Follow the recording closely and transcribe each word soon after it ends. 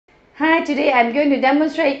Hi, today I'm going to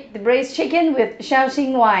demonstrate the braised chicken with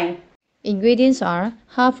Shaoxing wine. Ingredients are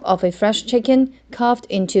half of a fresh chicken carved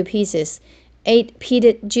into pieces, 8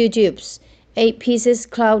 pitted jujubes, 8 pieces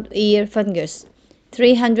cloud ear fungus,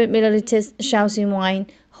 300 ml Shaoxing wine,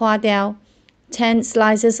 huadiao, 10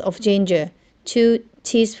 slices of ginger, 2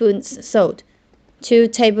 teaspoons salt, 2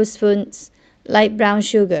 tablespoons light brown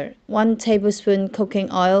sugar, 1 tablespoon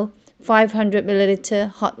cooking oil, 500 ml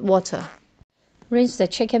hot water. Rinse the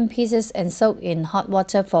chicken pieces and soak in hot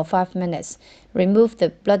water for 5 minutes. Remove the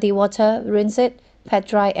bloody water, rinse it, pat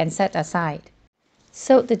dry and set aside.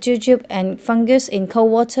 Soak the jujube and fungus in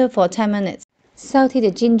cold water for 10 minutes. Saute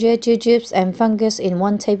the ginger, jujubes and fungus in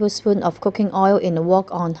 1 tablespoon of cooking oil in a wok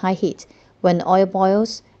on high heat. When the oil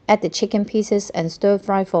boils, add the chicken pieces and stir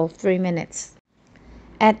fry for 3 minutes.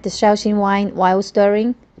 Add the Shaoxing wine while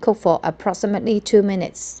stirring. Cook for approximately 2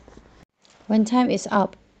 minutes. When time is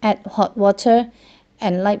up, add hot water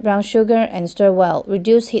and light brown sugar and stir well.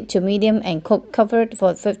 Reduce heat to medium and cook covered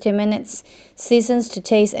for 15 minutes. Seasons to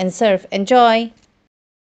taste and serve. Enjoy!